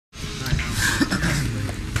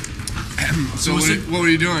So what were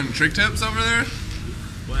you doing? Trick tips over there?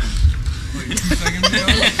 When? Like 2 seconds ago?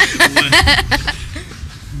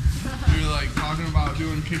 You were like talking about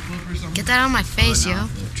doing kickflip or something? Get that on my face, yo.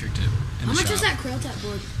 Trick tip. How much was that curl tap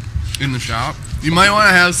board? In the shop? You might want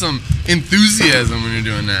to have some enthusiasm when you're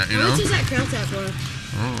doing that, you know? How much is that curl tap board?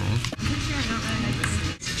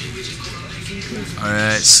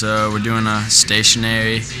 Alright, so we're doing a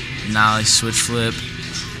stationary nollie switch flip.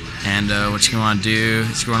 And what you're going to want to do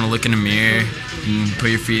is you're going to look in the mirror and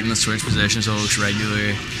put your feet in the switch position so it looks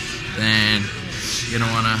regular. Then you're going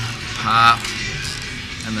to want to pop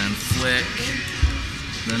and then flick.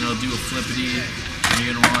 Then it'll do a flippity. And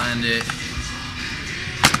you're going to want to end it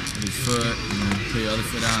with your foot and then put your other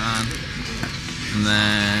foot on. And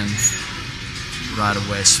then ride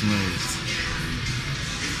away smooth.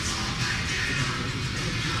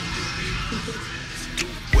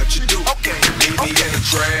 What you do? Okay, meet me in the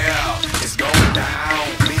trail. It's going down.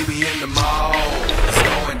 Meet me in the mall. It's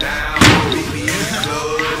going down. Meet me in the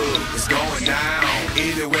club. It's going down.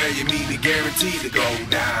 Either way you meet me, guaranteed to go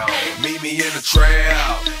down. Meet me in the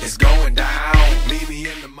trail. It's going down.